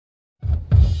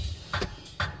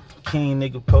King,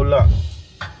 nigga, Pollock.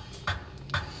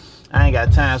 I ain't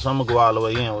got time, so I'm gonna go all the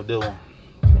way in with this one.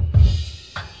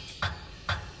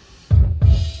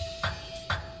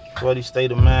 40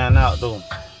 state of mind out, though.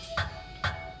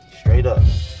 Straight up.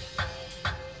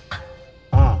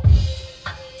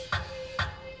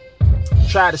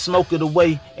 Tried to smoke it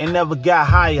away and never got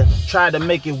higher. Tried to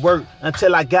make it work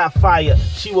until I got fired.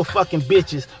 She was fucking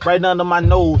bitches right under my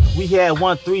nose. We had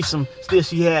one threesome, still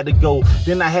she had to go.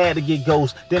 Then I had to get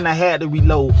ghost, then I had to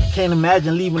reload. Can't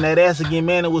imagine leaving that ass again,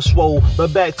 man, it was swole.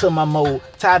 But back to my mode,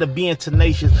 tired of being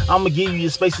tenacious. I'ma give you your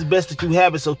space, it's best that you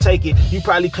have it, so take it. You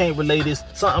probably can't relate this,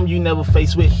 something you never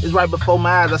faced with. It's right before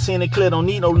my eyes, I seen it clear, don't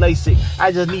need no LASIK.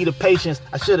 I just needed patience,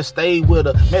 I should've stayed with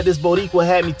her. Met this Boricua,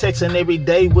 had me texting every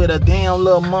day with her. Damn,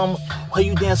 little mama, why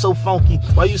you dance so funky?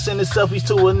 Why you sending selfies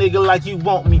to a nigga like you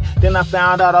want me? Then I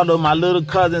found out all of my little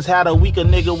cousins had a weaker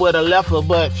nigga with a lefter,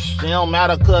 but it don't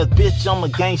matter cause bitch, I'm a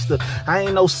gangster. I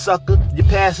ain't no sucker, your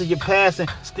past is your past and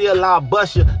still I'll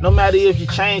bust you. No matter if you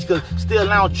change cause still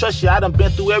I don't trust you. I done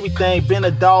been through everything, been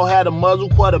a dog, had a muzzle,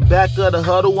 quarterback of the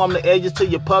huddle. I'm the edges to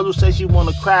your puzzle, say she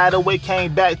wanna cry the way,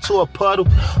 came back to a puddle.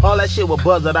 All that shit was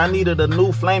buzzard, I needed a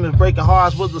new flame. If breaking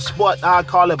hearts was a sport, I'd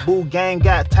call it boo gang.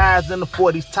 Got ties in the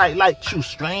 40s, tight like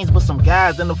shoestrings, but some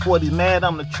guys in the 40s mad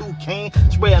I'm the true king.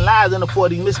 Spreading lies in the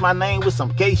 40s, miss my name with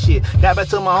some gay shit. Got back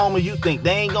to my homies, you think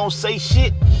they ain't gonna say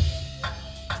shit?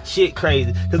 Shit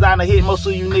crazy, cause I done hit most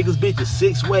of you niggas bitches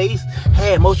 6 ways.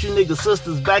 Had most of you niggas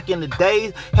sisters back in the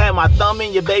days. Had my thumb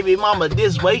in your baby mama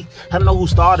this way. I know who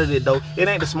started it though, it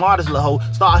ain't the smartest little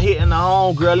hoe. Start hitting the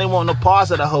home girl, ain't want no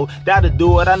parts of the hoe. That'll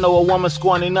do it, I know a woman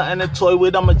scorn, ain't nothing to toy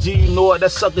with. I'm a G, you know it,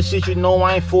 that sucker shit you know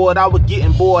I ain't for it. I was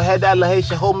getting bored, had that little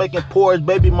Haitian hoe making porridge.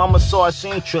 Baby mama saw it, she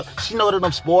ain't trip. She know that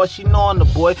I'm spoiled, she know I'm the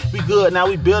boy. We good now,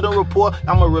 we building rapport,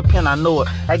 I'ma repent, I know it.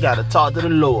 I gotta talk to the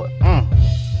Lord.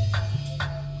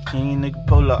 King, nigga,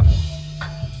 Pollock.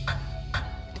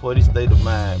 40 state of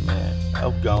mind, man.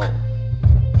 I'm gone.